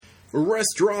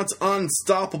Restaurants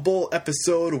Unstoppable,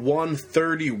 episode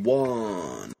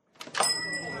 131.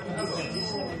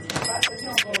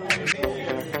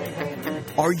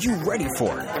 Are you ready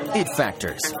for it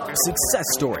factors, success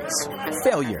stories,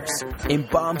 failures, and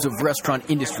bombs of restaurant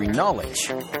industry knowledge?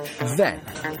 Then,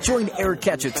 join Eric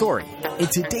Cacciatore and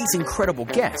today's incredible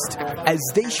guest as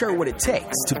they share what it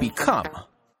takes to become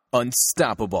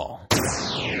unstoppable.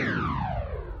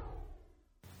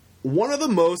 One of the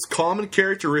most common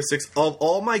characteristics of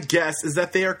all my guests is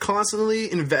that they are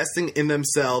constantly investing in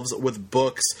themselves with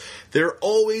books. They're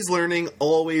always learning,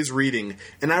 always reading.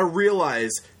 And I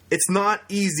realize it's not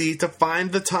easy to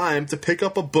find the time to pick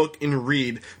up a book and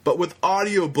read, but with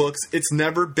audiobooks, it's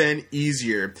never been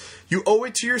easier. You owe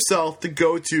it to yourself to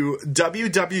go to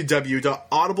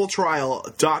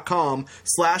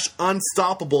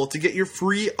www.audibletrial.com/unstoppable to get your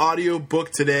free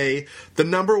audiobook today. The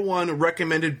number one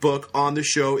recommended book on the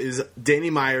show is Danny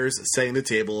Meyer's Setting the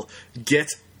Table. Get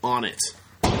on it.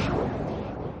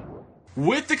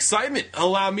 With excitement,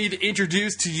 allow me to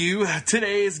introduce to you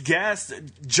today's guest,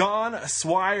 John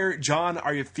Swire. John,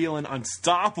 are you feeling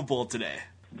unstoppable today?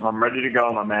 I'm ready to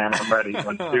go, my man. I'm ready.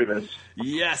 Let's do this.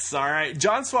 Yes, all right.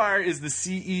 John Swire is the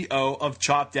CEO of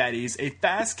Chop Daddies, a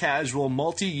fast casual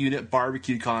multi-unit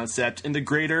barbecue concept in the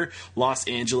greater Los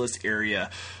Angeles area.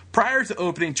 Prior to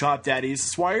opening Chop Daddies,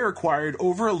 Swire acquired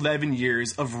over 11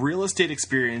 years of real estate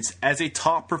experience as a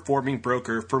top-performing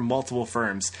broker for multiple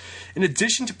firms. In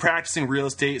addition to practicing real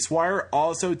estate, Swire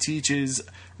also teaches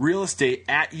real estate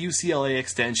at UCLA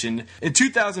Extension. In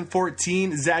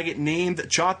 2014, Zagat named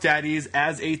Chop Daddies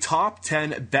as a top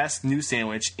 10 best new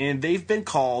sandwich, and they've been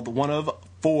called one of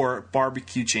 4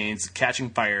 barbecue chains catching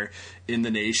fire in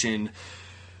the nation.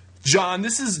 John,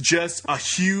 this is just a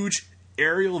huge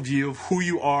aerial view of who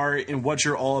you are and what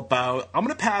you're all about. I'm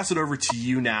going to pass it over to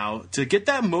you now to get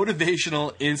that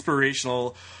motivational,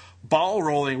 inspirational ball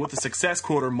rolling with a success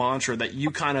quote or mantra that you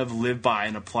kind of live by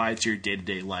and apply to your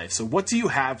day-to-day life. So what do you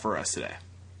have for us today?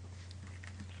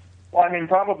 Well, I mean,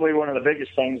 probably one of the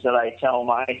biggest things that I tell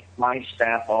my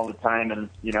staff all the time, and,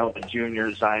 you know, the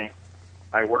juniors I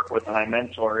work with and I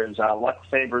mentor, is luck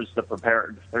favors the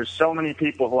prepared. There's so many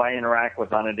people who I interact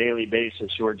with on a daily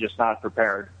basis who are just not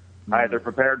prepared. Either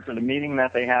prepared for the meeting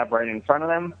that they have right in front of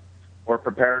them, or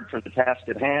prepared for the task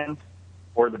at hand,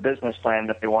 or the business plan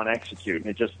that they want to execute. And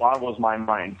it just boggles my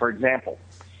mind. For example,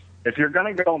 if you're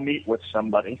going to go meet with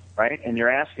somebody, right, and you're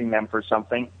asking them for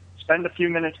something, spend a few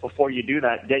minutes before you do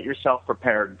that, get yourself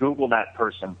prepared, Google that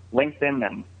person, LinkedIn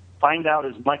them, find out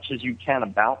as much as you can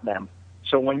about them.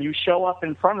 So when you show up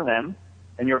in front of them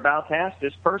and you're about to ask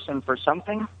this person for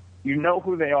something, you know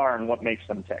who they are and what makes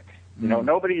them tick. You know,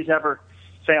 nobody's ever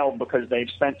failed because they've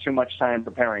spent too much time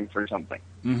preparing for something.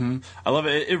 Mm-hmm. I love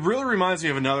it. It really reminds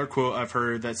me of another quote I've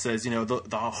heard that says, you know,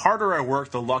 the harder I work,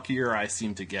 the luckier I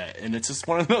seem to get. And it's just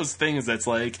one of those things that's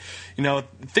like, you know,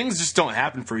 things just don't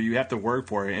happen for you. You have to work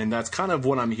for it. And that's kind of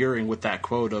what I'm hearing with that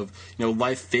quote of, you know,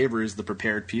 life favors the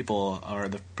prepared people or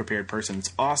the prepared person.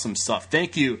 It's awesome stuff.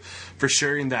 Thank you for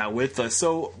sharing that with us.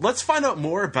 So let's find out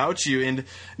more about you. And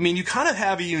I mean, you kind of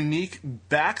have a unique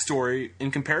backstory in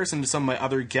comparison to some of my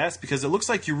other guests, because it looks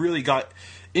like you really got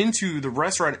into the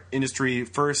restaurant industry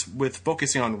first with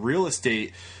focusing on real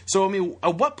estate. So, I mean,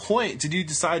 at what point did you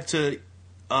decide to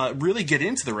really get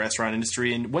into the restaurant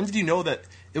industry, and when did you know that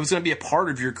it was going to be a part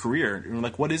of your career?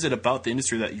 Like, what is it about the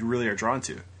industry that you really are drawn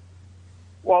to?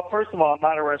 Well, first of all, I'm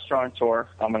not a restaurateur.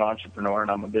 I'm an entrepreneur, and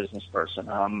I'm a business person.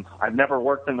 I've never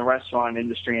worked in the restaurant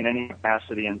industry in any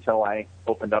capacity until I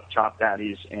opened up Chop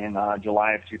Daddies in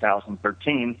July of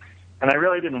 2013. And I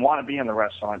really didn't want to be in the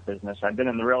restaurant business. I've been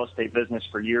in the real estate business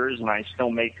for years, and I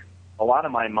still make a lot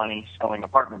of my money selling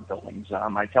apartment buildings.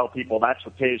 I tell people that's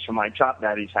what pays for my Chop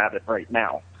Daddies habit right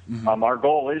now. Mm-hmm. Our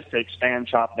goal is to expand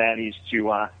Chop Daddies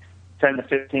to 10 to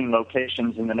 15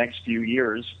 locations in the next few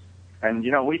years. And,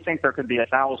 you know, we think there could be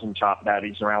 1,000 Chop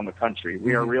Daddies around the country.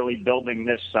 We are really building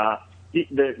this.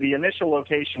 The initial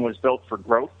location was built for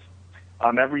growth.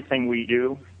 Everything we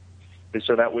do is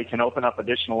so that we can open up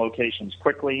additional locations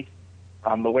quickly.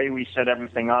 The way we set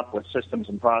everything up with systems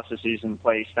and processes in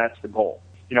place, that's the goal.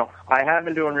 You know, I have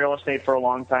been doing real estate for a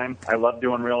long time. I love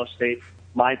doing real estate.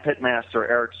 My pitmaster,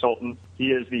 Eric Sultan,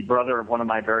 he is the brother of one of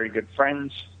my very good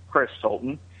friends, Chris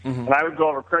Sultan. Mm-hmm. And I would go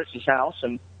over to Chris's house,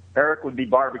 and Eric would be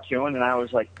barbecuing, and I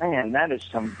was like, man, that is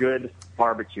some good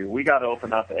barbecue. We got to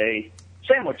open up a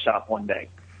sandwich shop one day.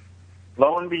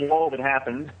 Lo and behold, it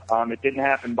happened. It didn't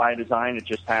happen by design. It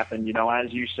just happened. You know,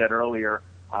 as you said earlier,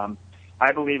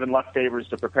 I believe in luck favors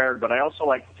the prepared, but I also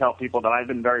like to tell people that I've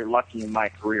been very lucky in my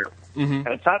career. Mm-hmm. And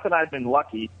it's not that I've been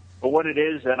lucky, but what it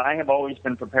is that I have always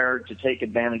been prepared to take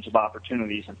advantage of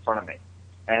opportunities in front of me.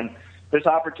 And this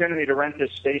opportunity to rent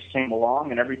this space came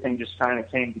along, and everything just kind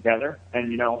of came together.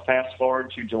 And, fast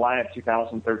forward to July of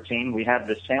 2013, we have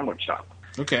this sandwich shop.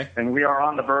 Okay. And we are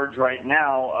on the verge right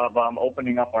now of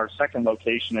opening up our second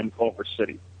location in Culver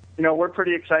City. We're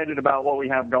pretty excited about what we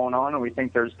have going on, and we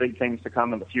think there's big things to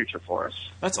come in the future for us.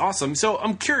 That's awesome. So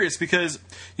I'm curious because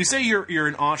you say you're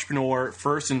an entrepreneur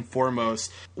first and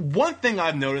foremost. One thing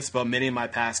I've noticed about many of my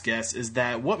past guests is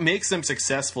that what makes them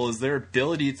successful is their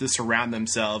ability to surround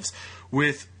themselves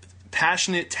with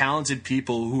passionate, talented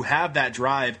people who have that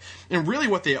drive. And really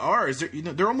what they are is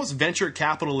they're almost venture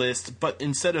capitalists, but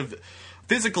instead of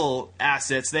physical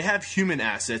assets, they have human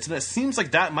assets. And it seems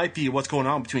like that might be what's going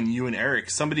on between you and Eric.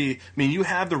 You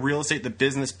have the real estate, the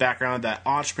business background, that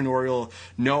entrepreneurial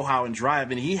know-how and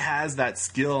drive, and he has that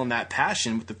skill and that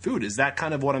passion with the food. Is that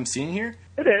kind of what I'm seeing here?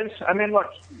 It is.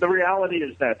 Look, the reality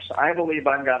is that I believe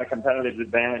I've got a competitive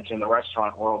advantage in the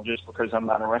restaurant world just because I'm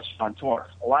not a restaurateur.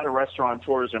 A lot of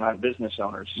restaurateurs are not business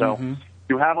owners. So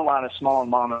you have a lot of small and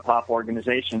mom-and-pop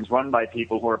organizations run by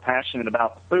people who are passionate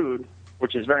about the food,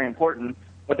 which is very important,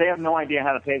 but they have no idea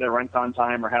how to pay their rent on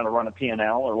time or how to run a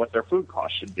P&L or what their food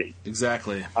costs should be.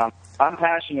 Exactly. I'm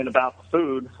passionate about the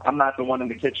food. I'm not the one in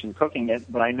the kitchen cooking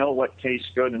it, but I know what tastes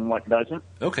good and what doesn't.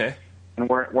 Okay. And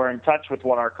we're in touch with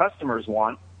what our customers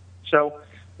want. So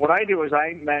what I do is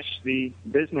I mesh the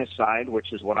business side,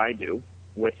 which is what I do,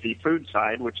 with the food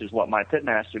side, which is what my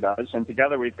pitmaster does, and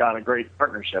together we've got a great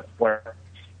partnership where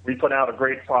we put out a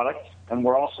great product, and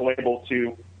we're also able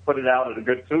to put it out at a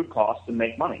good food cost and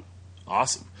make money.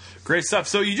 Awesome. Great stuff.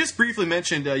 So you just briefly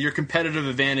mentioned your competitive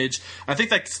advantage. I think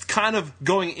that's kind of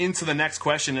going into the next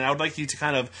question, and I would like you to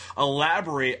kind of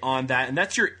elaborate on that, and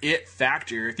that's your it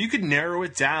factor. If you could narrow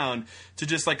it down to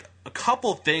just like a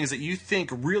couple things that you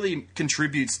think really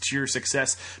contributes to your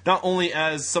success, not only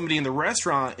as somebody in the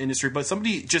restaurant industry, but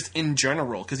somebody just in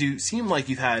general, because you seem like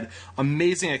you've had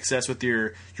amazing success with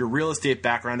your real estate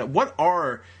background. What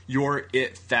are your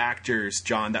it factors,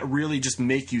 John, that really just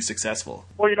make you successful?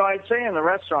 Well, I'd say in the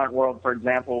restaurant world, for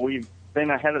example, we've been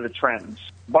ahead of the trends.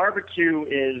 Barbecue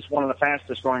is one of the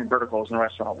fastest growing verticals in the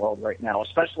restaurant world right now,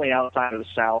 especially outside of the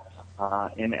South,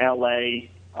 in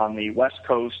L.A., on the West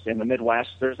Coast, in the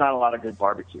Midwest. There's not a lot of good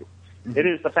barbecue. Mm-hmm. It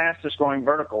is the fastest growing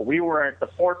vertical. We were at the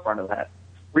forefront of that.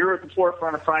 We were at the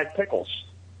forefront of fried pickles.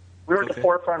 We were at the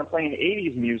forefront of playing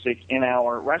 80s music in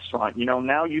our restaurant.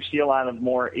 Now you see a lot of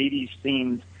more 80s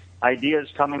themed ideas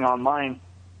coming online.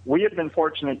 We have been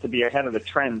fortunate to be ahead of the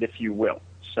trend, if you will.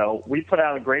 So we put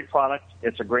out a great product.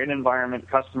 It's a great environment.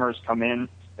 Customers come in.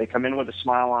 They come in with a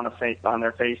smile on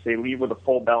their face. They leave with a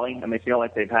full belly, and they feel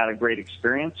like they've had a great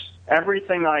experience.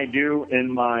 Everything I do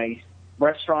in my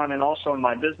restaurant and also in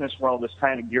my business world is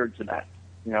kind of geared to that.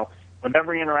 With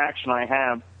every interaction I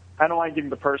have, how do I give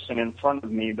the person in front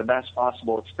of me the best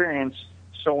possible experience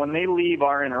so when they leave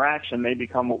our interaction, they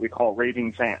become what we call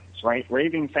raving fans, right?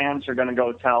 Raving fans are going to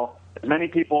go tell as many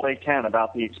people they can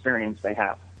about the experience they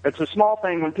have. It's a small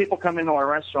thing. When people come into our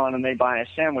restaurant and they buy a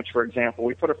sandwich, for example,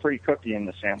 we put a free cookie in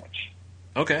the sandwich.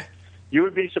 Okay. You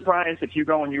would be surprised if you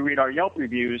go and you read our Yelp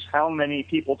reviews how many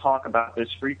people talk about this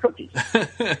free cookie.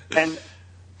 And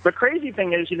the crazy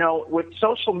thing is, with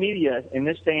social media in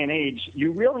this day and age,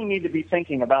 you really need to be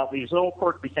thinking about these little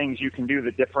quirky things you can do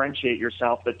that differentiate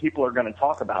yourself that people are going to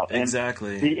talk about.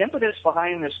 Exactly. And the impetus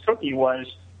behind this cookie was,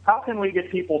 how can we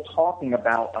get people talking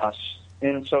about us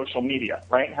in social media,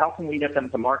 right? How can we get them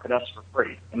to market us for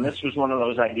free? And this was one of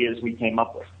those ideas we came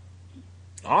up with.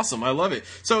 Awesome. I love it.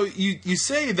 So you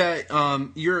say that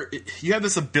you have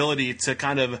this ability to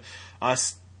kind of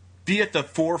be at the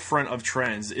forefront of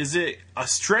trends. Is it a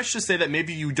stretch to say that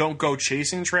maybe you don't go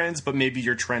chasing trends, but maybe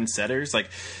you're trendsetters? Like,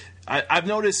 I've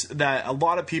noticed that a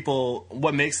lot of people,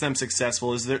 what makes them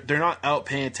successful is they're not out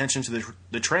paying attention to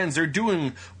the trends. They're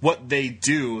doing what they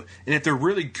do. And if they're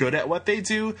really good at what they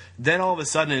do, then all of a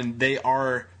sudden they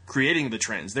are creating the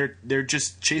trends. They're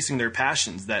just chasing their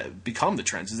passions that become the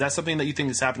trends. Is that something that you think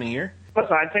is happening here?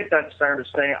 Listen, I think that's fair to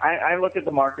say. I look at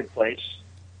the marketplace.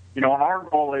 Our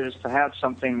goal is to have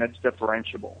something that's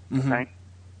differentiable, okay?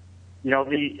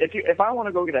 If I want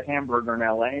to go get a hamburger in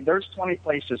L.A., there's 20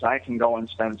 places I can go and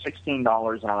spend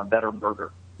 $16 on a better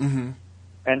burger. Mm-hmm.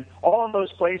 And all of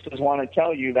those places want to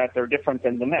tell you that they're different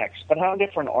than the next. But how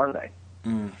different are they?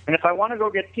 Mm. And if I want to go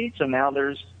get pizza now,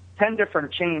 there's 10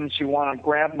 different chains who want to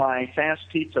grab my fast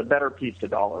pizza, better pizza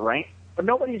dollar, right? But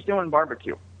nobody's doing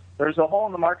barbecue. There's a hole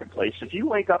in the marketplace. If you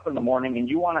wake up in the morning and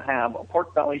you want to have a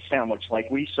pork belly sandwich like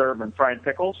we serve and fried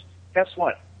pickles, guess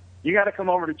what? You got to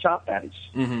come over to Chop Daddy's.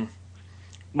 Mm-hmm.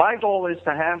 My goal is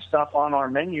to have stuff on our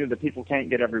menu that people can't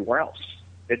get everywhere else.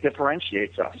 It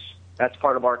differentiates us. That's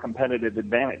part of our competitive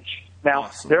advantage. Now,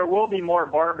 Awesome. there will be more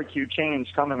barbecue chains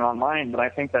coming online, but I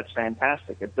think that's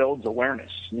fantastic. It builds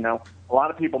awareness. You know, a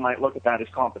lot of people might look at that as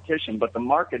competition, but the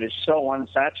market is so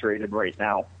unsaturated right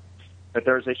now that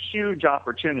there's a huge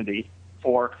opportunity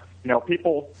for, you know,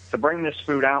 people to bring this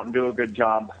food out and do a good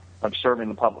job of serving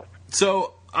the public.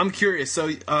 So I'm curious. So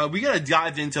we got to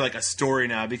dive into like a story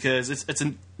now, because it's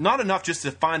not enough just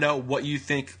to find out what you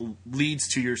think leads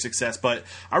to your success, but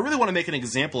I really want to make an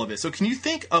example of it. So can you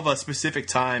think of a specific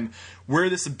time where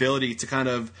this ability to kind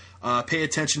of pay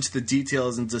attention to the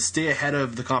details and to stay ahead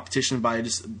of the competition by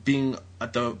just being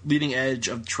at the leading edge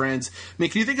of trends? I mean,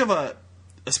 can you think of a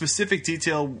specific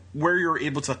detail where you were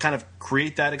able to kind of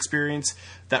create that experience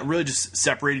that really just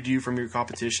separated you from your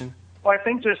competition? Well, I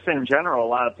think just in general, a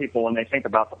lot of people, when they think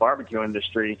about the barbecue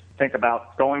industry, think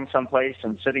about going someplace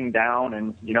and sitting down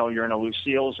and, you know, you're in a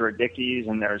Lucille's or a Dickey's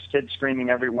and there's kids screaming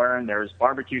everywhere and there's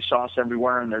barbecue sauce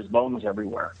everywhere and there's bones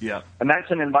everywhere. Yeah. And that's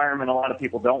an environment a lot of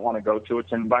people don't want to go to.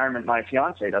 It's an environment my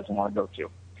fiance doesn't want to go to.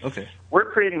 Okay. We're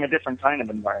creating a different kind of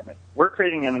environment. We're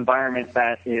creating an environment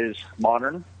that is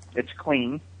modern, it's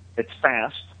clean, it's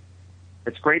fast,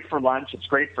 it's great for lunch, it's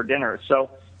great for dinner. So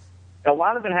a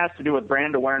lot of it has to do with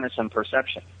brand awareness and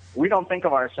perception. We don't think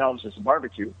of ourselves as a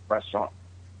barbecue restaurant.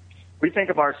 We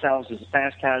think of ourselves as a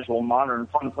fast, casual, modern,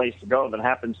 fun place to go that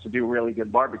happens to do really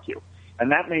good barbecue.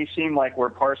 And that may seem like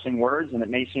we're parsing words and it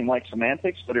may seem like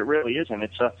semantics, but it really isn't.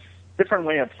 It's a different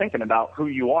way of thinking about who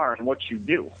you are and what you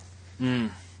do. You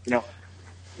know,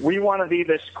 we want to be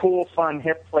this cool, fun,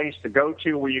 hip place to go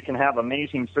to where you can have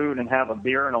amazing food and have a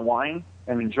beer and a wine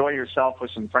and enjoy yourself with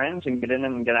some friends and get in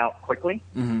and get out quickly.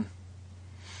 Mm-hmm.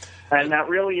 And that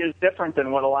really is different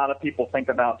than what a lot of people think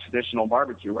about traditional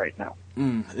barbecue right now.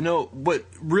 You know, what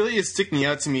really is sticking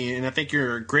out to me, and I think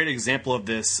you're a great example of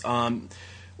this,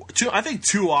 I think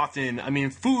too often, I mean,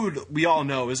 food, we all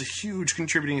know, is a huge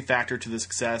contributing factor to the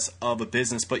success of a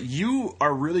business, but you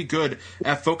are really good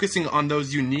at focusing on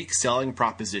those unique selling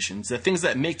propositions, the things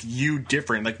that make you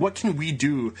different. Like, what can we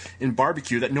do in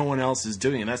barbecue that no one else is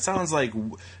doing? And that sounds like,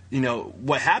 you know,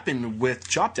 what happened with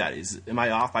Chop Daddies. Am I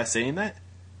off by saying that?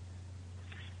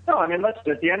 No, I mean,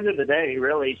 at the end of the day,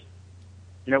 really,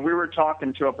 you know, we were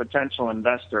talking to a potential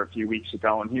investor a few weeks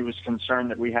ago, and he was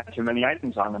concerned that we had too many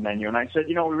items on the menu. And I said,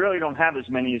 you know, we really don't have as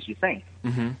many as you think.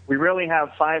 Mm-hmm. We really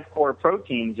have 5 core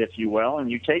proteins, if you will,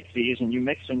 and you take these and you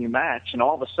mix and you match, and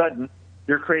all of a sudden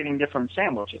you're creating different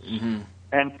sandwiches. Mm-hmm.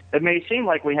 And it may seem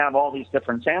like we have all these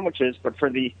different sandwiches, but for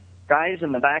the guys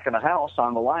in the back of the house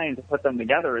on the line to put them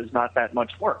together is not that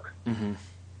much work. Mm-hmm.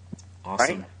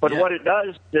 Awesome. Right? But what it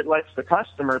does, it lets the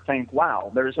customer think,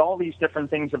 wow, there's all these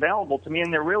different things available to me,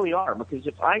 and there really are. Because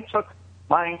if I took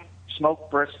my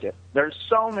smoked brisket, there's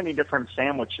so many different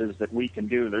sandwiches that we can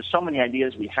do. There's so many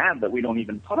ideas we have that we don't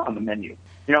even put on the menu.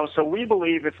 You know, so we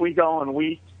believe if we go and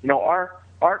we, you know,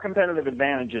 our competitive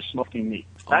advantage is smoking meat.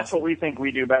 Awesome. That's what we think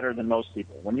we do better than most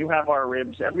people. When you have our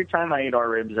ribs, every time I eat our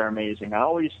ribs, they're amazing. I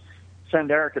always send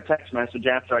Eric a text message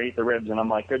after I eat the ribs, and I'm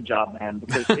like, good job, man,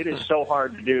 because it is so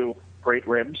hard to do great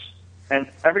ribs. And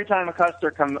every time a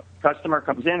customer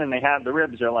comes in and they have the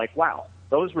ribs, they're like, wow,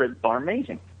 those ribs are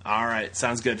amazing. All right,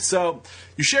 sounds good. So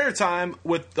you share a time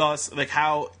with us, like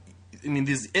how, I mean,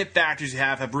 these it factors you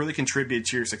have really contributed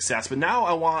to your success. But now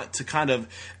I want to kind of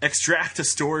extract a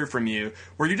story from you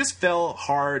where you just fell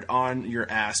hard on your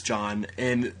ass, John,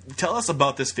 and tell us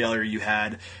about this failure you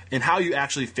had and how you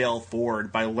actually failed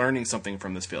forward by learning something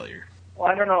from this failure. Well,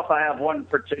 I don't know if I have one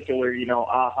particular, you know,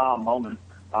 aha moment.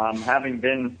 Having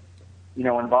been, you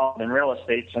know, involved in real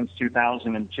estate since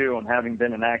 2002 and having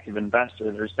been an active investor,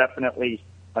 there's definitely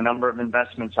a number of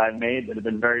investments I've made that have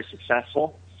been very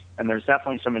successful. And there's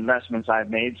definitely some investments I've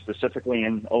made specifically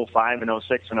in 05 and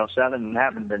 06 and 07 and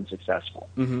haven't been successful.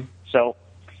 Mm-hmm. So,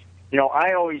 you know,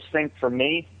 I always think for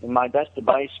me, and my best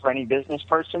advice for any business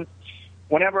person,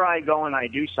 whenever I go and I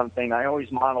do something, I always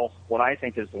model what I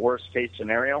think is the worst case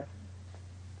scenario.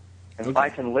 And if I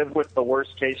can live with the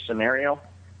worst case scenario,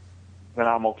 then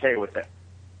I'm okay with it.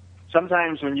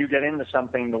 Sometimes when you get into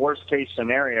something, the worst case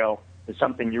scenario is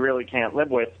something you really can't live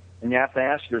with, and you have to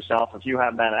ask yourself if you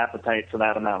have that appetite for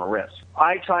that amount of risk.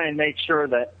 I try and make sure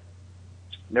that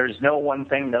there's no one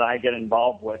thing that I get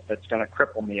involved with that's going to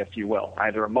cripple me, if you will,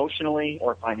 either emotionally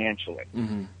or financially.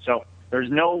 Mm-hmm. So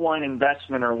there's no one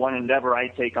investment or one endeavor I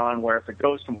take on where if it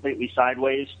goes completely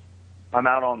sideways, I'm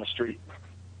out on the street.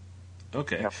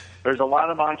 Okay. You know, there's a lot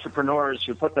of entrepreneurs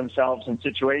who put themselves in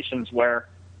situations where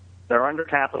they're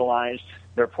undercapitalized,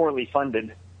 they're poorly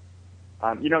funded.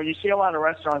 You know, you see a lot of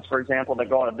restaurants, for example, that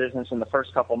go out of business in the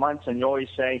first couple months, and you always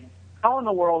say, how in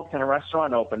the world can a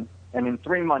restaurant open and in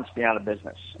 3 months be out of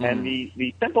business? And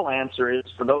the simple answer is,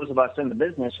 for those of us in the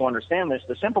business who understand this,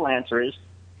 the simple answer is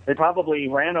they probably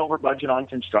ran over budget on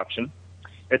construction.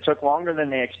 It took longer than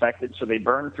they expected, so they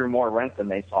burned through more rent than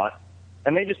they thought,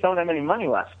 and they just don't have any money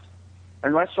left.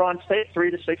 And restaurants take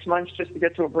 3 to 6 months just to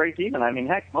get to a break even. I mean,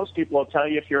 heck, most people will tell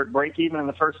you if you're at break even in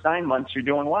the first 9 months, you're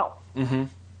doing well. Mm-hmm.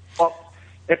 Well,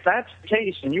 if that's the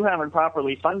case and you haven't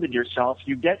properly funded yourself,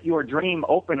 you get your dream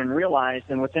open and realized,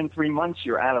 and within 3 months,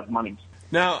 you're out of money.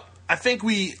 Now, I think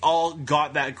we all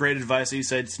got that great advice that you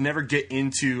said, to never get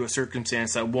into a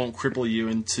circumstance that won't cripple you,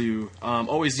 and to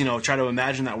always, try to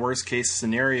imagine that worst case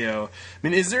scenario. I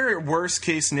mean, is there a worst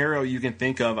case scenario you can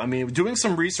think of? I mean, doing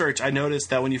some research, I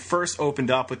noticed that when you first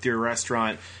opened up with your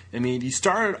restaurant, I mean, you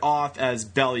started off as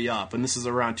Belly Up, and this is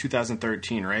around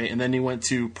 2013, right? And then you went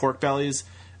to Pork Bellies.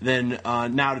 Then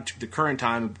now to the current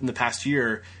time, in the past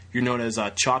year, you're known as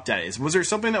Chop Daddies. Was there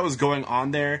something that was going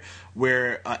on there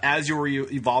where, as you were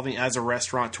evolving as a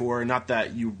restaurateur, not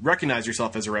that you recognize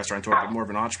yourself as a restaurateur, but more of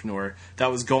an entrepreneur,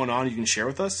 that was going on you can share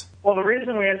with us? Well, the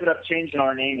reason we ended up changing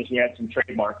our name is we had some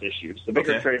trademark issues. The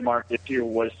bigger trademark issue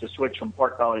was to switch from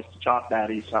Pork Bellies to Chop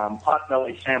Daddies.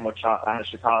 Potbelly Sandwich Shop out of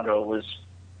Chicago was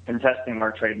contesting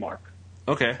our trademark.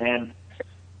 Okay. And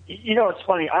it's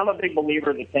funny. I'm a big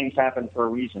believer that things happen for a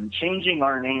reason. Changing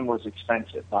our name was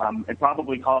expensive. It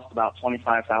probably cost about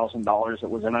 $25,000. It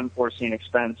was an unforeseen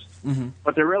expense. Mm-hmm.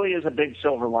 But there really is a big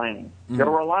silver lining. Mm-hmm.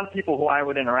 There were a lot of people who I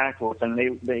would interact with, and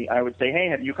I would say, hey,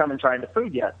 have you come and tried the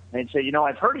food yet? And they'd say,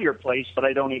 I've heard of your place, but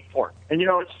I don't eat pork. And,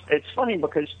 it's funny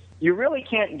because you really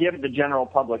can't give the general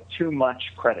public too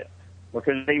much credit,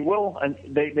 because they will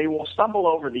stumble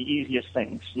over the easiest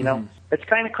things. It's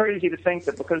kind of crazy to think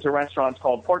that because a restaurant's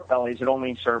called Pork Bellies, it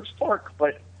only serves pork,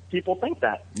 but people think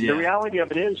that. Yeah. The reality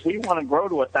of it is, we want to grow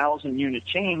to a 1,000-unit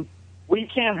chain. We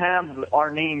can't have our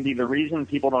name be the reason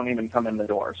people don't even come in the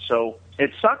door. So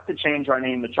it sucked to change our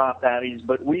name to Chop Daddies,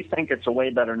 but we think it's a way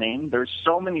better name. There's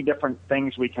so many different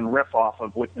things we can riff off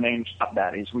of with the name Chop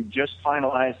Daddies. We just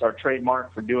finalized our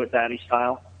trademark for Do It Daddy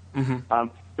Style. Mm-hmm.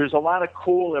 There's a lot of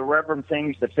cool, irreverent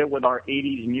things that fit with our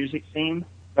 80s music theme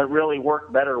that really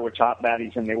work better with Chop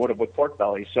Daddies than they would have with Pork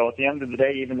Bellies. So at the end of the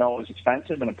day, even though it was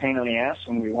expensive and a pain in the ass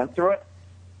when we went through it,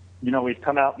 we've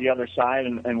come out the other side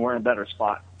and we're in a better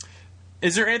spot.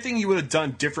 Is there anything you would have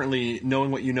done differently,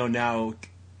 knowing what you know now,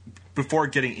 before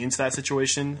getting into that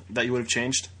situation, that you would have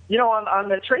changed? On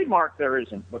the trademark, there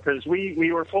isn't, because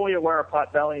we were fully aware of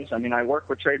Potbellies. I mean, I work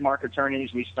with trademark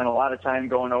attorneys. We spent a lot of time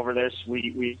going over this.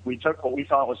 We took what we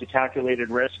thought was a calculated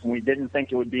risk, and we didn't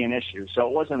think it would be an issue, so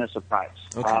it wasn't a surprise.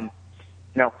 Okay.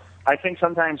 I think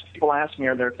sometimes people ask me,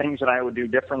 are there things that I would do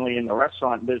differently in the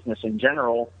restaurant business in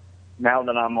general, now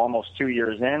that I'm almost 2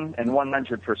 years in, and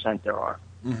 100% there are.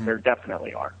 Mm-hmm. There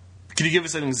definitely are. Can you give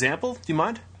us an example? Do you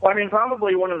mind? Well, I mean,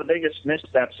 probably one of the biggest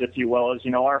missteps, if you will, is,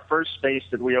 our first space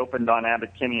that we opened on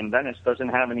Abbot Kinney in Venice doesn't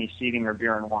have any seating or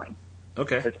beer and wine.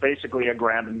 Okay. It's basically a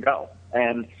grab and go.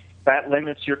 And that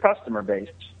limits your customer base.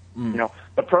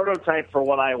 The prototype for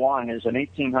what I want is an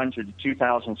 1,800 to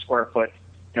 2,000 square foot,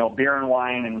 beer and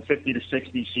wine and 50 to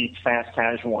 60 seats fast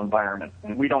casual environment.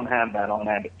 And we don't have that on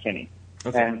Abbot Kinney.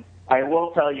 Okay. And I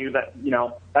will tell you that,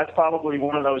 that's probably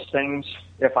one of those things,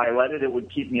 if I let it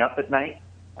would keep me up at night.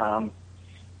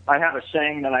 I have a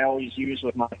saying that I always use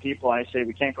with my people. I say,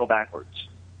 we can't go backwards.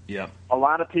 Yeah. A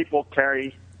lot of people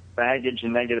carry baggage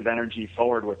and negative energy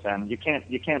forward with them. You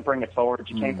can't bring it forward.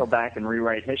 You can't go back and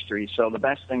rewrite history. So the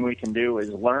best thing we can do is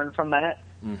learn from that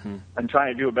and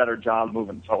try to do a better job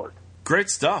moving forward. Great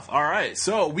stuff. All right.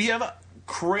 So we have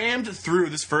crammed through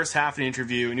this first half of the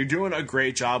interview, and you're doing a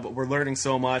great job. We're learning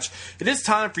so much. It is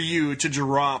time for you to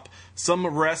drop some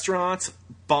restaurant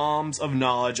bombs of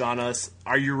knowledge on us.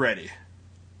 Are you ready?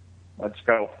 Let's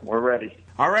go. We're ready.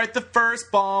 All right, the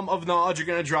first bomb of knowledge you're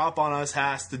going to drop on us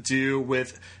has to do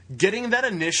with getting that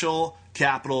initial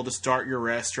capital to start your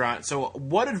restaurant. So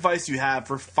what advice do you have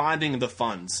for finding the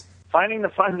funds? Finding the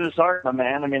funds is hard, my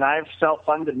man. I mean, I've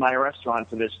self-funded my restaurant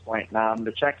to this point.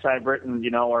 The checks I've written,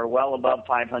 are well above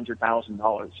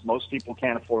 $500,000. Most people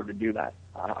can't afford to do that.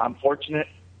 I'm fortunate.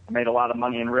 I made a lot of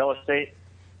money in real estate,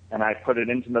 and I put it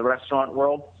into the restaurant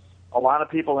world. A lot of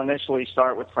people initially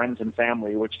start with friends and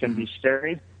family, which can be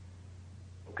scary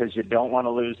because you don't want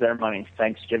to lose their money.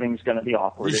 Thanksgiving's going to be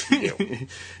awkward if you do.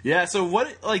 Yeah, so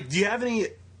do you have any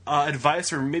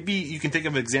advice, or maybe you can think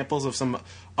of examples of some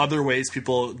other ways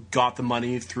people got the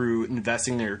money through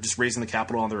investing or just raising the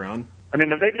capital on their own? I mean,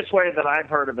 the biggest way that I've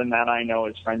heard of in that I know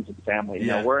is friends and family.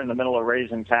 We're in the middle of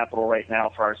raising capital right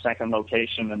now for our second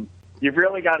location, and you've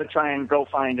really got to try and go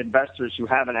find investors who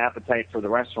have an appetite for the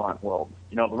restaurant world.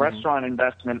 The restaurant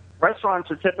investment, restaurants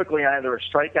are typically either a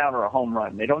strikeout or a home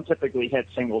run. They don't typically hit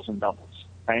singles and doubles.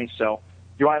 Okay, so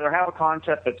you either have a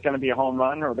concept that's going to be a home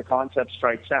run or the concept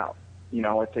strikes out.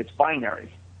 It's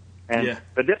binary. And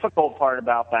the difficult part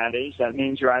about that is that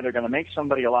means you're either going to make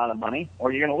somebody a lot of money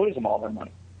or you're going to lose them all their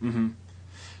money. Mm-hmm.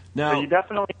 Now, so you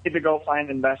definitely need to go find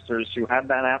investors who have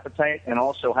that appetite and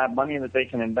also have money that they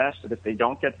can invest that if they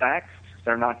don't get back,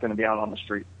 they're not going to be out on the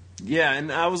street. Yeah,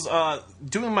 and I was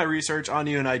doing my research on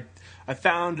you, and I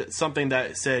found something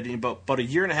that said about a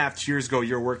year and a half, 2 years ago,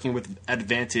 you're working with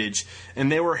Advantage, and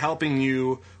they were helping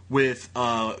you with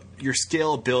your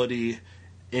scalability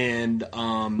and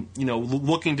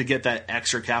looking to get that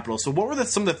extra capital. So what were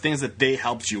some of the things that they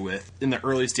helped you with in the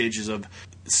early stages of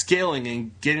scaling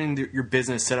and getting your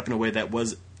business set up in a way that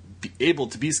was able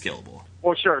to be scalable?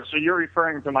 Well, sure. So you're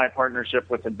referring to my partnership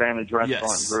with Advantage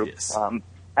Restaurant Group. Yes.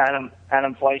 Adam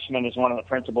Fleischman is one of the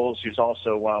principals, who's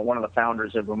also one of the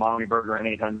founders of Umami Burger and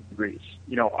 800 Degrees.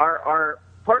 Our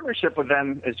partnership with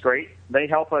them is great. They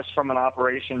help us from an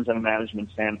operations and a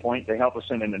management standpoint. They help us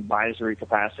in an advisory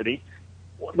capacity.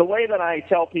 The way that I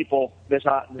tell people this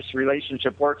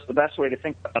relationship works, the best way to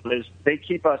think about it is they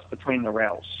keep us between the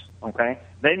rails, okay?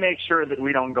 They make sure that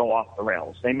we don't go off the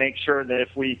rails. They make sure that if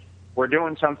we're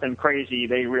doing something crazy,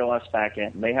 they reel us back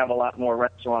in. They have a lot more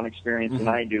restaurant experience than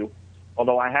I do,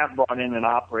 although I have brought in an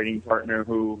operating partner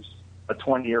who's a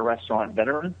 20-year restaurant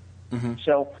veteran. Mm-hmm.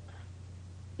 So,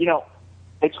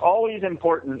 it's always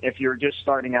important if you're just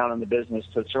starting out in the business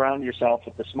to surround yourself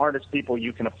with the smartest people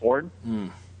you can afford.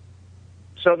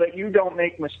 So that you don't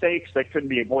make mistakes that could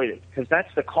be avoided, because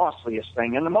that's the costliest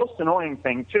thing. And the most annoying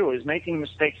thing, too, is making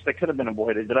mistakes that could have been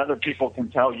avoided that other people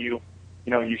can tell you,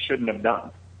 you shouldn't have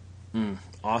done.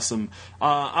 Awesome.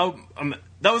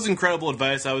 That was incredible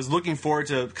advice. I was looking forward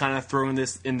to kind of throwing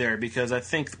this in there because I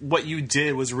think what you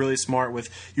did was really smart.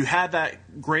 You had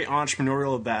that great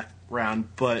entrepreneurial background,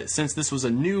 but since this was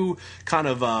a new kind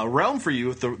of realm for you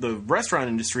with the restaurant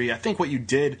industry, I think what you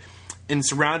did in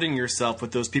surrounding yourself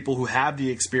with those people who have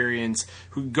the experience,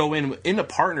 who go in a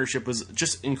partnership, was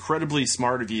just incredibly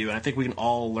smart of you. And I think we can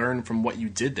all learn from what you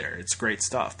did there. It's great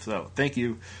stuff. So thank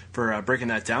you for breaking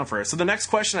that down for us. So the next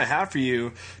question I have for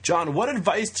you, John, what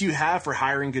advice do you have for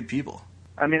hiring good people?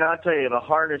 I mean, I'll tell you, the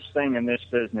hardest thing in this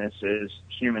business is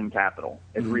human capital.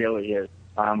 It really is.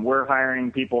 We're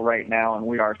hiring people right now, and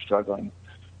we are struggling.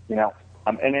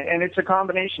 And it's a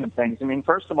combination of things. I mean,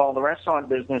 first of all, the restaurant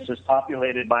business is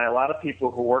populated by a lot of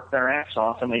people who work their ass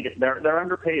off, and they're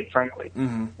underpaid, frankly.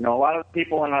 Mm-hmm. A lot of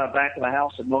people in the back of the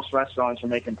house at most restaurants are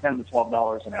making $10 to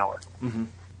 $12 an hour. Mm-hmm.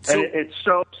 And it's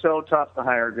so tough to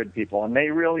hire good people, and they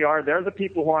really are. They're the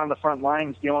people who are on the front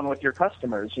lines dealing with your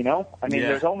customers. I mean,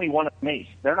 there's only one of me.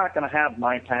 They're not going to have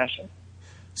my passion.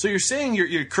 So you're saying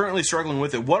you're currently struggling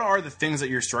with it. What are the things that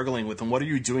you're struggling with, and what are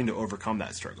you doing to overcome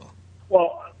that struggle?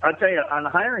 Well, I'll tell you, on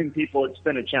hiring people, it's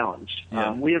been a challenge.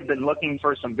 Yeah. We have been looking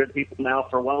for some good people now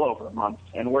for well over a month,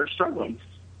 and we're struggling.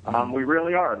 We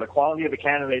really are. The quality of the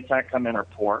candidates that come in are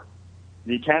poor.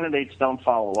 The candidates don't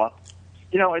follow up.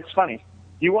 It's funny.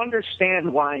 You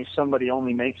understand why somebody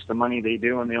only makes the money they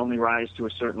do and they only rise to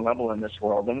a certain level in this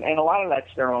world, and a lot of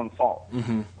that's their own fault.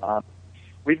 Mm-hmm.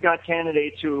 We've got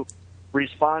candidates who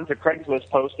respond to Craigslist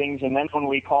postings, and then when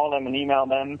we call them and email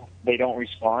them, they don't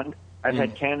respond. I've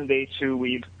had candidates who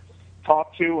we've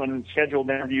talked to and scheduled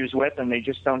interviews with, and they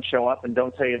just don't show up and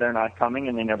don't tell you they're not coming,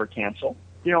 and they never cancel.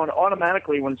 And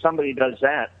automatically when somebody does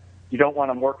that, you don't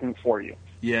want them working for you.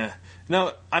 Yeah.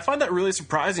 Now, I find that really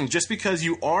surprising just because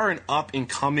you are an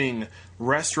up-and-coming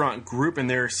restaurant group, and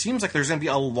there seems like there's going to be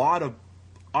a lot of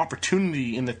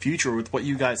opportunity in the future with what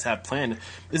you guys have planned.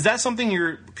 Is that something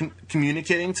you're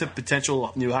communicating to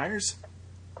potential new hires?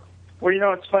 Well,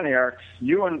 it's funny, Eric.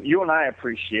 You and I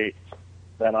appreciate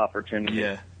that opportunity.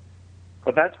 Yeah.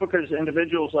 But that's because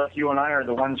individuals like you and I are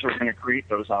the ones who are going to create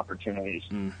those opportunities.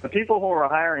 The people who are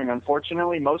hiring,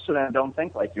 unfortunately, most of them don't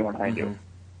think like you and I do.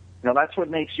 That's what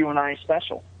makes you and I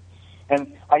special.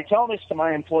 And I tell this to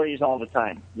my employees all the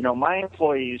time. My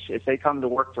employees, if they come to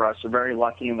work for us, are very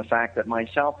lucky in the fact that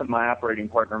myself and my operating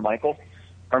partner, Michael,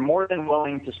 are more than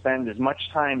willing to spend as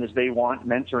much time as they want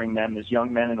mentoring them as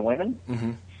young men and women.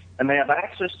 Mm-hmm. And they have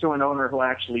access to an owner who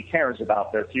actually cares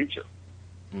about their future.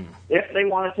 If they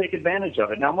want to take advantage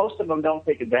of it. Now, most of them don't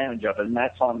take advantage of it, and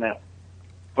that's on them.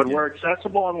 But we're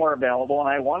accessible and we're available, and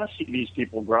I want to see these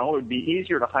people grow. It would be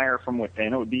easier to hire from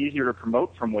within. It would be easier to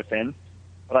promote from within.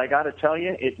 But I got to tell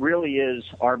you, it really is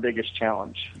our biggest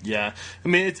challenge. Yeah. I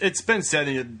mean, it's been said,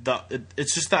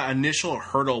 it's just that initial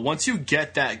hurdle. Once you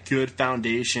get that good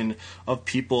foundation of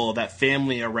people, that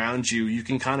family around you, you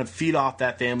can kind of feed off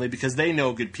that family because they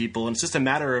know good people. And it's just a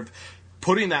matter of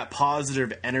putting that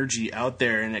positive energy out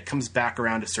there, and it comes back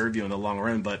around to serve you in the long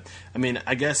run. But, I mean,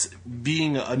 I guess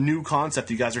being a new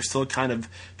concept, you guys are still kind of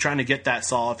trying to get that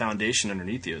solid foundation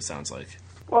underneath you, it sounds like.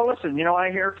 Well, listen,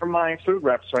 I hear from my food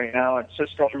reps right now at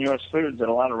Cisco and U.S. Foods that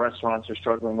a lot of restaurants are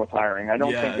struggling with hiring. I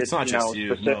don't think it's not just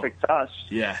specific to us.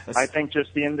 Yeah, I think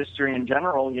just the industry in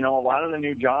general. A lot of the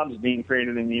new jobs being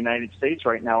created in the United States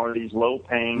right now are these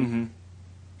low-paying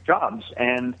jobs.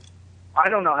 And I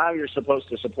don't know how you're supposed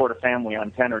to support a family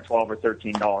on $10 or $12 or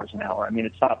 $13 an hour. I mean,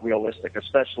 it's not realistic,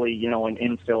 especially, in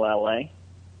infill LA.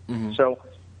 So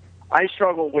I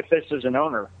struggle with this as an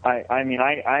owner. I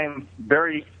am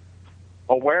very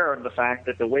aware of the fact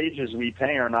that the wages we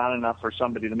pay are not enough for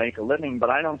somebody to make a living, but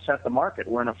I don't set the market.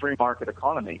 We're in a free market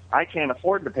economy. I can't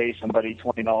afford to pay somebody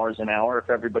 $20 an hour if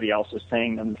everybody else is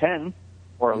paying them 10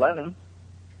 or 11.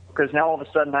 Because now all of a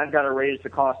sudden I've got to raise the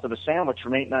cost of a sandwich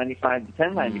from $8.95 to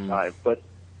 $10.95, but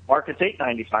market's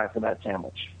 $8.95 for that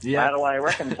sandwich. Yeah. How do I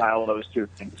reconcile those two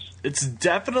things? It's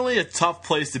definitely a tough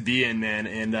place to be in, man.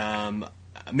 And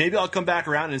maybe I'll come back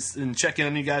around and check in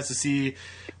on you guys to see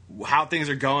how things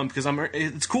are going, because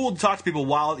it's cool to talk to people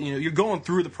while you're going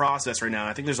through the process right now.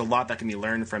 I think there's a lot that can be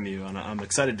learned from you, and I'm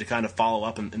excited to kind of follow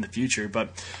up in the future.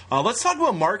 But let's talk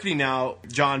about marketing now,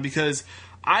 John, because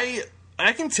I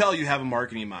can tell you have a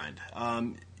marketing mind.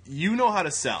 You know how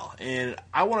to sell, and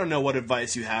I want to know what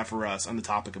advice you have for us on the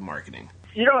topic of marketing.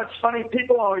 It's funny.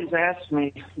 People always ask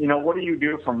me, what do you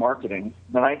do for marketing?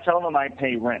 And I tell them I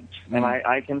pay rent. And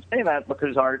I can say that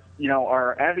because our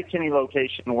Abbey Kinney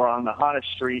location, we're on the hottest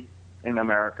street in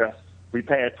America. We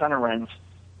pay a ton of rent.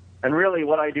 And really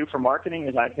what I do for marketing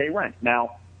is I pay rent.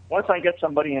 Now, once I get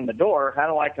somebody in the door, how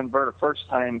do I convert a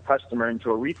first-time customer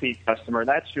into a repeat customer?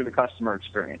 That's through the customer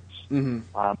experience.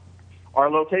 Our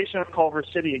location of Culver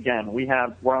City, again,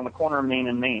 we're on the corner of Main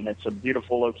and Main. It's a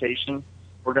beautiful location.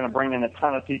 We're going to bring in a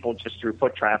ton of people just through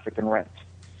foot traffic and rent.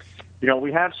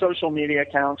 We have social media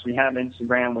accounts. We have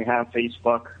Instagram. We have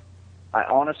Facebook.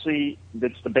 Honestly,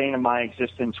 it's the bane of my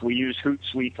existence. We use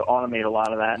Hootsuite to automate a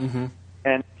lot of that.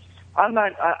 And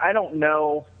I don't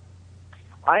know.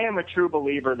 I am a true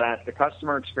believer that the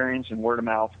customer experience and word of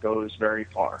mouth goes very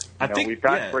far. I think we've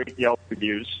got great Yelp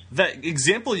reviews. That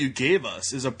example you gave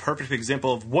us is a perfect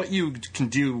example of what you can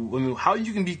do, how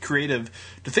you can be creative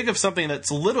to think of something that's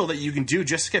little that you can do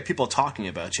just to get people talking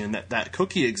about you. And that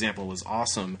cookie example was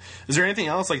awesome. Is there anything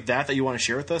else like that you want to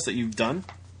share with us that you've done?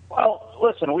 Well,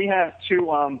 listen, we have two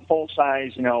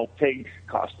full-size, pig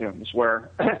costumes where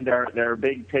they're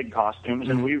big pig costumes.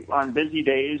 And we, on busy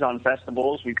days, on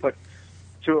festivals, we put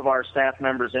two of our staff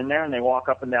members in there, and they walk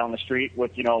up and down the street with,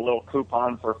 a little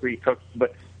coupon for a free cookie.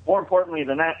 But more importantly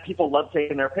than that, people love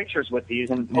taking their pictures with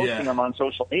these and posting them on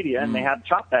social media, and they have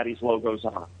Chop Daddy's logos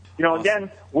on them. Awesome.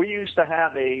 Again, we used to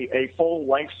have a full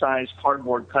life-size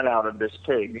cardboard cutout of this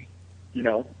pig.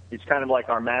 It's kind of like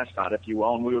our mascot, if you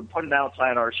will, and we would put it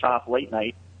outside our shop late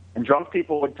night, and drunk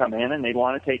people would come in, and they'd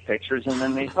want to take pictures, and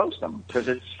then they'd post them because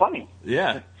it's funny.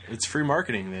 Yeah, it's free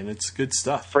marketing, man. It's good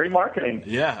stuff. Free marketing.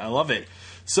 Yeah, I love it.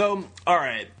 So, all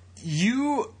right,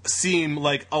 you seem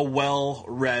like a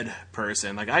well-read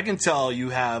person. Like, I can tell you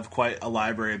have quite a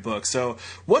library of books. So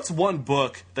what's one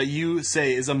book that you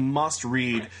say is a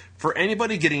must-read for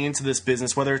anybody getting into this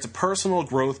business, whether it's a personal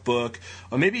growth book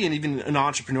or maybe even an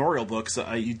entrepreneurial book?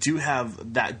 So you do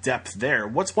have that depth there.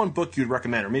 What's one book you'd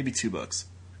recommend, or maybe two books?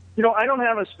 I don't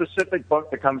have a specific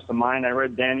book that comes to mind. I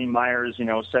read Danny Meyer's,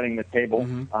 Setting the Table.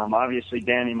 Obviously,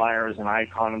 Danny Meyer is an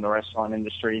icon in the restaurant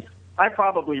industry. I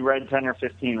probably read 10 or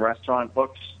 15 restaurant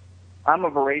books. I'm a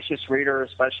voracious reader,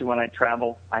 especially when I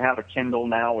travel. I have a Kindle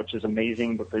now, which is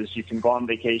amazing because you can go on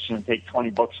vacation and take 20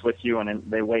 books with you, and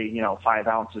they weigh, 5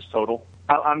 ounces total.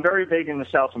 I'm very big into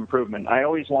self-improvement. I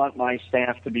always want my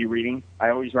staff to be reading. I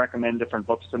always recommend different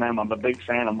books to them. I'm a big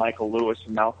fan of Michael Lewis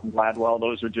and Malcolm Gladwell.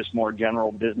 Those are just more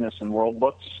general business and world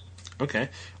books. Okay.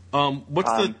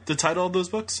 What's the title of those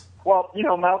books? Well,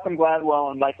 Malcolm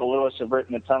Gladwell and Michael Lewis have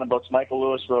written a ton of books. Michael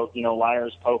Lewis wrote,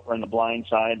 Liar's Poker and The Blind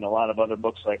Side and a lot of other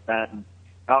books like that. And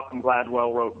Malcolm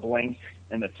Gladwell wrote Blink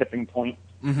and The Tipping Point.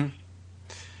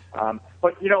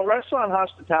 But, restaurant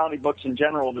hospitality books in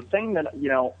general, the thing that,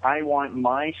 I want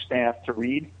my staff to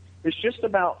read is just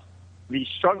about the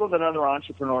struggle that other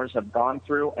entrepreneurs have gone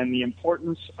through and the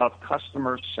importance of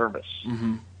customer service.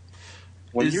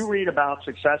 When you read about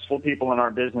successful people in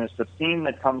our business, the theme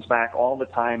that comes back all the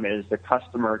time is the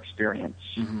customer experience.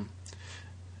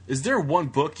 Is there one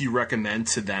book you recommend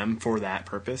to them for that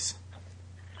purpose?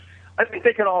 I think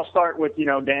they could all start with,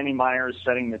 Danny Meyer's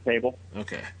Setting the Table.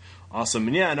 Okay. Awesome.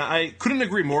 And yeah, and I couldn't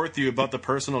agree more with you about the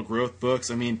personal growth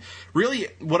books. I mean, really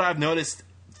what I've noticed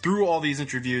through all these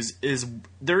interviews is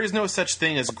there is no such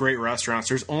thing as great restaurants.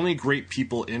 There's only great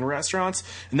people in restaurants.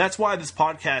 And that's why this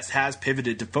podcast has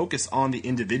pivoted to focus on the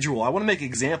individual. I want to make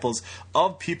examples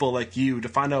of people like you to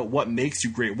find out what makes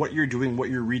you great, what you're doing, what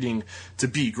you're reading to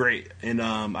be great. And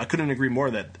I couldn't agree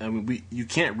more that you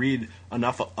can't read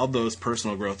enough of those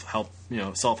personal growth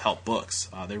self-help books.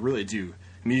 They really do.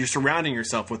 I mean, you're surrounding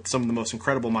yourself with some of the most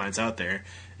incredible minds out there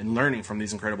and learning from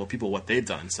these incredible people what they've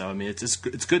done. So, I mean, it's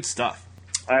good stuff.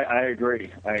 I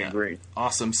agree. I agree.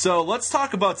 Awesome. So let's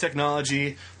talk about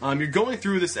technology. You're going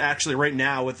through this actually right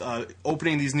now with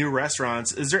opening these new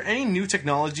restaurants. Is there any new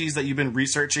technologies that you've been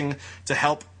researching to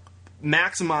help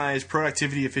maximize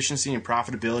productivity, efficiency, and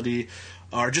profitability,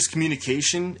 or just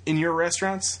communication in your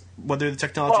restaurants? Whether the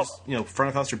technology is front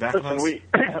of house or back of house?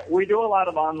 We do a lot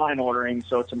of online ordering,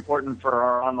 so it's important for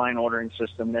our online ordering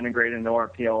system to integrate into our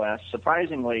POS.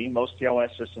 Surprisingly, most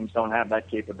POS systems don't have that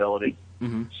capability.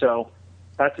 Mm-hmm. So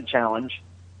that's a challenge.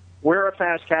 We're a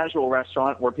fast casual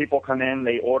restaurant where people come in,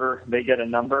 they order, they get a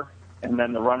number, and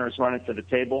then the runners run it to the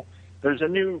table. There's a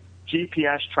new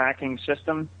GPS tracking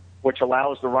system which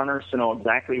allows the runners to know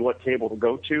exactly what table to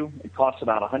go to. It costs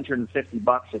about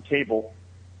 $150 a table,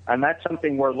 and that's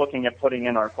something we're looking at putting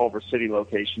in our Culver City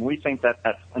location. We think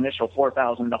that initial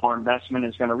 $4,000 investment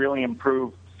is going to really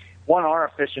improve, one, our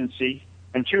efficiency,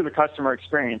 and two, the customer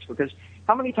experience. Because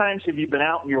how many times have you been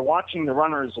out and you're watching the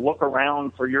runners look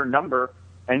around for your number,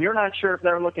 and you're not sure if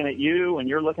they're looking at you and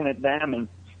you're looking at them, and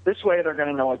this way they're going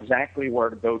to know exactly where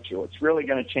to go to. It's really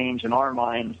going to change, in our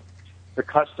mind, the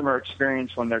customer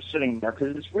experience when they're sitting there.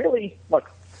 Because it's really, look,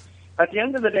 at the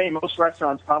end of the day, most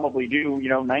restaurants probably do,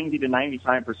 90 to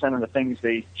 95% of the things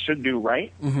they should do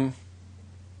right. Mm-hmm.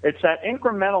 It's that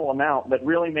incremental amount that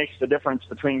really makes the difference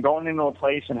between going into a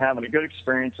place and having a good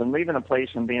experience and leaving a place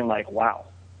and being like, wow,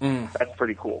 that's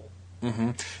pretty cool.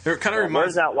 Mm-hmm. It kind of reminds.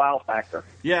 Where's that wow factor?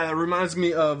 Yeah, it reminds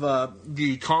me of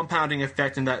the compounding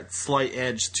effect and that slight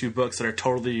edge to books that are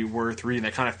totally worth reading,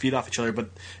 that kind of feed off each other. But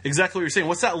exactly what you're saying.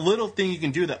 What's that little thing you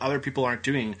can do that other people aren't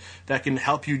doing that can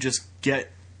help you just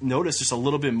get noticed just a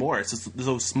little bit more? It's just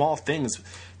those small things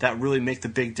that really make the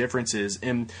big differences.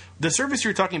 And the service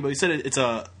you're talking about, you said it's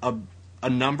a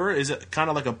number. Is it kind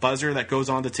of like a buzzer that goes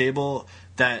on the table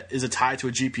that is tied to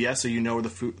a GPS, so you know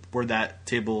where that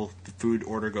table, the food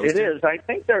order goes to? It is. I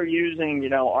think they're using,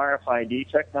 RFID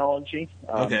technology.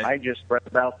 Okay. I just read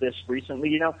about this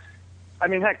recently.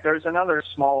 Heck, there's another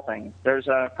small thing. There's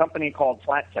a company called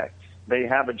Flat Tech. They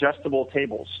have adjustable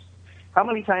tables. How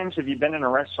many times have you been in a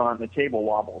restaurant and the table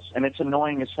wobbles, and it's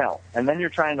annoying as hell, and then you're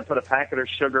trying to put a packet of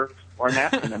sugar or a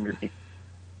napkin underneath?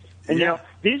 And,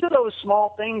 these are those small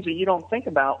things that you don't think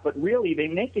about, but really they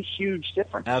make a huge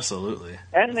difference. Absolutely.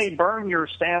 And they burn your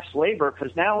staff's labor,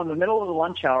 because now in the middle of the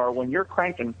lunch hour when you're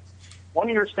cranking, one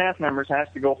of your staff members has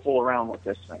to go fool around with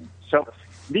this thing. So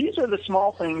these are the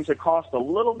small things that cost a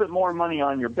little bit more money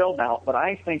on your build-out, but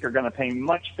I think are going to pay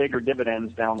much bigger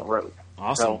dividends down the road.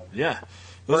 Awesome. So yeah.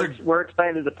 We're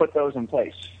excited to put those in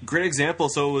place. Great example.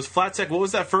 So it was Flat Tech. What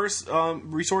was that first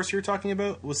resource you were talking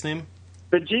about? What's the name?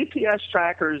 The GPS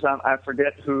trackers, I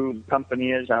forget who the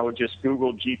company is. I would just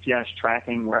Google GPS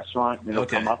tracking restaurant, and it'll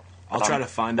come up. I'll try to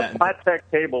find that. Flat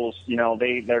Tech tables,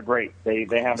 they're great. They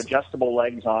have adjustable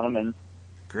legs on them, and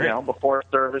great. Before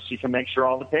service, you can make sure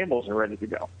all the tables are ready to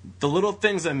go. The little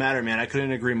things that matter, man. I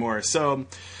couldn't agree more. So,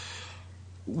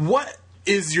 what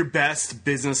is your best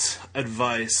business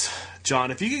advice,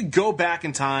 John? If you could go back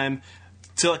in time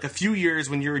to like a few years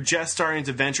when you were just starting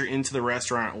to venture into the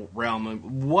restaurant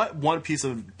realm, what one piece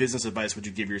of business advice would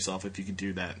you give yourself if you could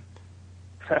do that?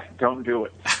 Don't do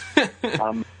it.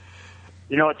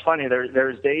 It's funny.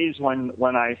 There's days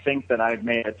when I think that I've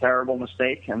made a terrible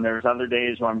mistake, and there's other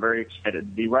days when I'm very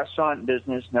excited. The restaurant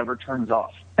business never turns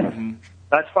off. Mm-hmm.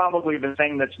 That's probably the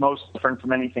thing that's most different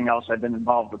from anything else I've been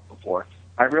involved with before.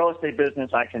 My real estate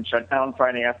business, I can shut down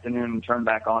Friday afternoon and turn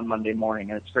back on Monday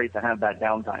morning, and it's great to have that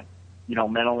downtime.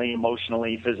 Mentally,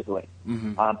 emotionally, physically.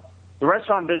 Mm-hmm. The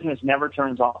restaurant business never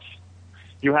turns off.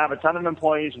 You have a ton of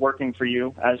employees working for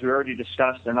you. As we already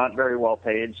discussed, they're not very well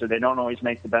paid, so they don't always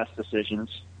make the best decisions.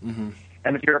 Mm-hmm.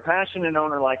 And if you're a passionate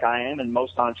owner like I am, and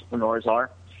most entrepreneurs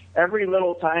are, every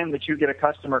little time that you get a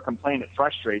customer complaint, it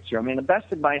frustrates you. The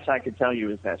best advice I could tell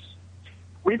you is this.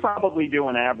 We probably do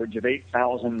an average of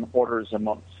 8,000 orders a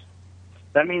month.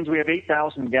 That means we have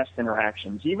 8,000 guest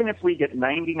interactions. Even if we get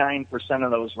 99%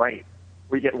 of those right,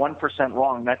 we get 1%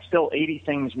 wrong. That's still 80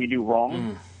 things we do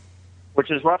wrong.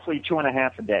 which is roughly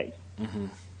 2.5 a day. Mm-hmm.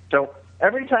 So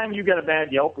every time you get a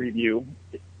bad Yelp review,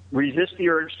 resist the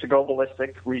urge to go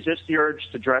ballistic, resist the urge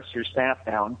to dress your staff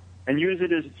down, and use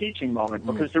it as a teaching moment.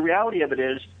 Because the reality of it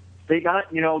is, they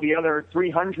got, the other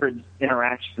 300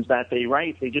 interactions that they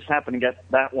write, they just happen to get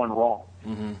that one wrong.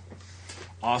 Mm-hmm.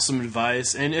 Awesome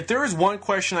advice. And if there was one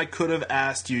question I could have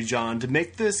asked you, John, to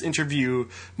make this interview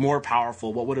more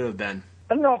powerful, what would it have been?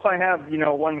 I don't know if I have,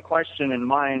 one question in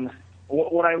mind.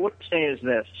 What I would say is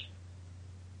this.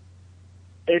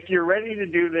 If you're ready to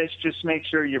do this, just make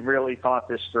sure you've really thought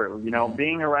this through.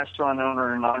 Being a restaurant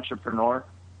owner and an entrepreneur,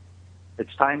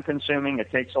 it's time-consuming,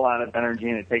 it takes a lot of energy,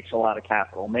 and it takes a lot of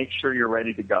capital. Make sure you're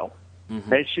ready to go. Mm-hmm.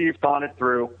 Make sure you've thought it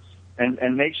through.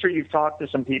 And make sure you've talked to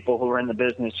some people who are in the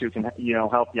business who can,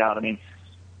 help you out. I mean,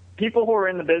 people who are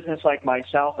in the business like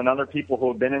myself and other people who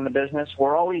have been in the business,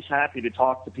 we're always happy to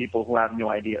talk to people who have new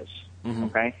ideas,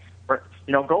 okay? Or,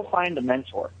 go find a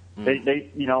mentor. Mm-hmm.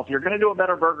 They if you're going to do a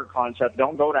better burger concept,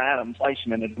 don't go to Adam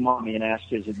Fleischman at Umami and ask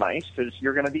his advice because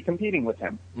you're going to be competing with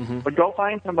him. Mm-hmm. But go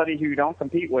find somebody who you don't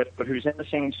compete with but who's in the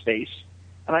same space.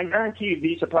 And I guarantee you'd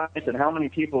be surprised at how many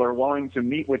people are willing to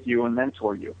meet with you and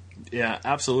mentor you. Yeah,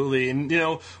 absolutely. And,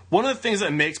 one of the things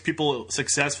that makes people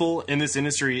successful in this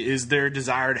industry is their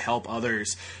desire to help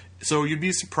others. So you'd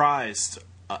be surprised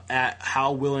at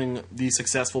how willing these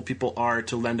successful people are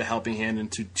to lend a helping hand and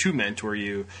to mentor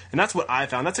you. And that's what I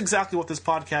found. That's exactly what this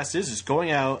podcast is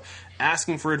going out,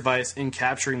 asking for advice, and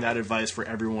capturing that advice for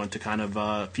everyone to kind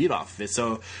of feed off of it.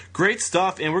 So great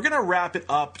stuff. And we're going to wrap it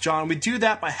up, John. We do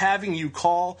that by having you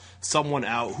call someone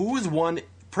out. Who is one,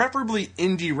 preferably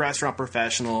indie restaurant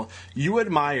professional, you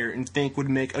admire and think would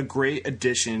make a great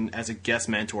addition as a guest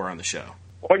mentor on the show?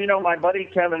 Well, my buddy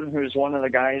Kevin, who's one of the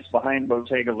guys behind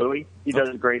Bottega Louie, he does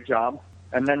a great job.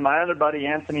 And then my other buddy,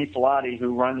 Anthony Filati,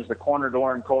 who runs the Corner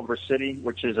Door in Culver City,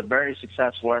 which is a very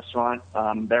successful restaurant.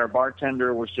 Their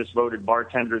bartender was just voted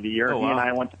Bartender of the Year. He and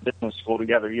I went to business school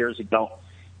together years ago.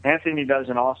 Anthony does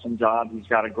an awesome job. He's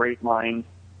got a great mind,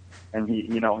 and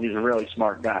he's a really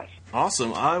smart guy.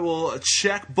 Awesome. I will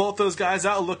check both those guys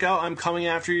out. Look out, I'm coming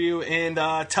after you. And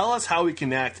tell us how we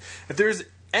connect. If there's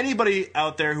anybody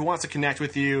out there who wants to connect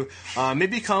with you,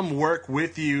 maybe come work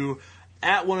with you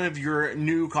at one of your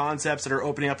new concepts that are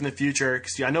opening up in the future,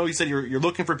 because I know you said you're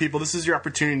looking for people. This is your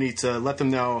opportunity to let them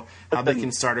know how they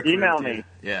can start a career. Email me.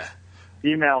 Yeah.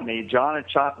 Email me,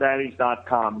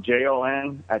 john@chopdaddies.com,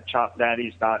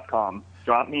 JON@chopdaddies.com.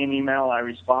 Drop me an email. I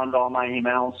respond to all my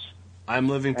emails. I'm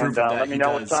living proof of that. Let me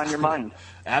know what's on your mind.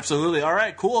 Absolutely. All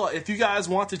right, cool. If you guys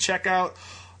want to check out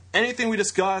anything we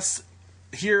discuss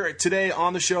here today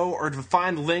on the show, or to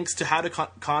find links to how to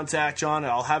contact John,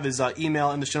 I'll have his email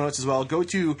in the show notes as well. Go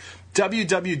to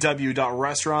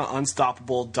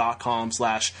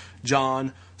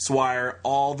www.restaurantunstoppable.com/John Swire.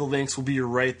 All the links will be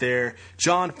right there.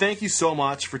 John, thank you so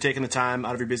much for taking the time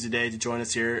out of your busy day to join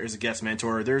us here as a guest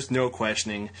mentor. There's no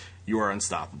questioning you are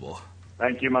unstoppable.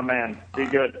 Thank you, my man. Be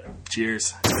good.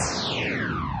 Cheers.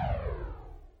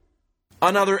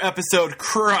 Another episode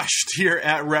crushed here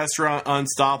at Restaurant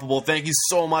Unstoppable. Thank you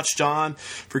so much, John,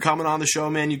 for coming on the show,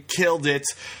 man. You killed it.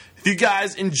 If you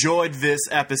guys enjoyed this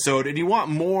episode and you want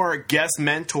more guest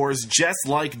mentors just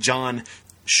like John,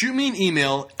 shoot me an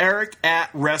email,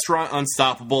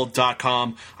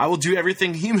 eric@restaurantunstoppable.com. I will do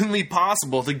everything humanly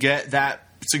possible to get that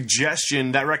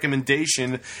suggestion, that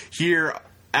recommendation here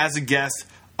as a guest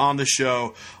on the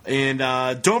show. And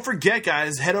don't forget,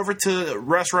 guys, head over to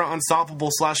Restaurant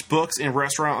Unstoppable /books and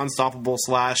Restaurant Unstoppable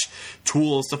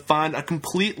 /tools to find a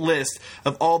complete list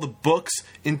of all the books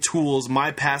and tools my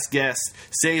past guests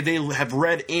say they have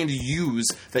read and use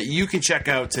that you can check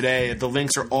out today. The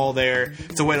links are all there.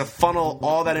 It's a way to funnel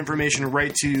all that information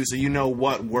right to you so you know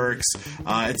what works.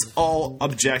 It's all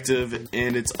objective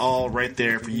and it's all right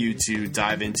there for you to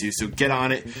dive into. So get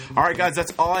on it. All right, guys,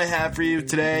 that's all I have for you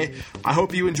today. I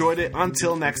hope you enjoyed it.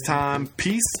 Until next time,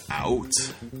 peace out.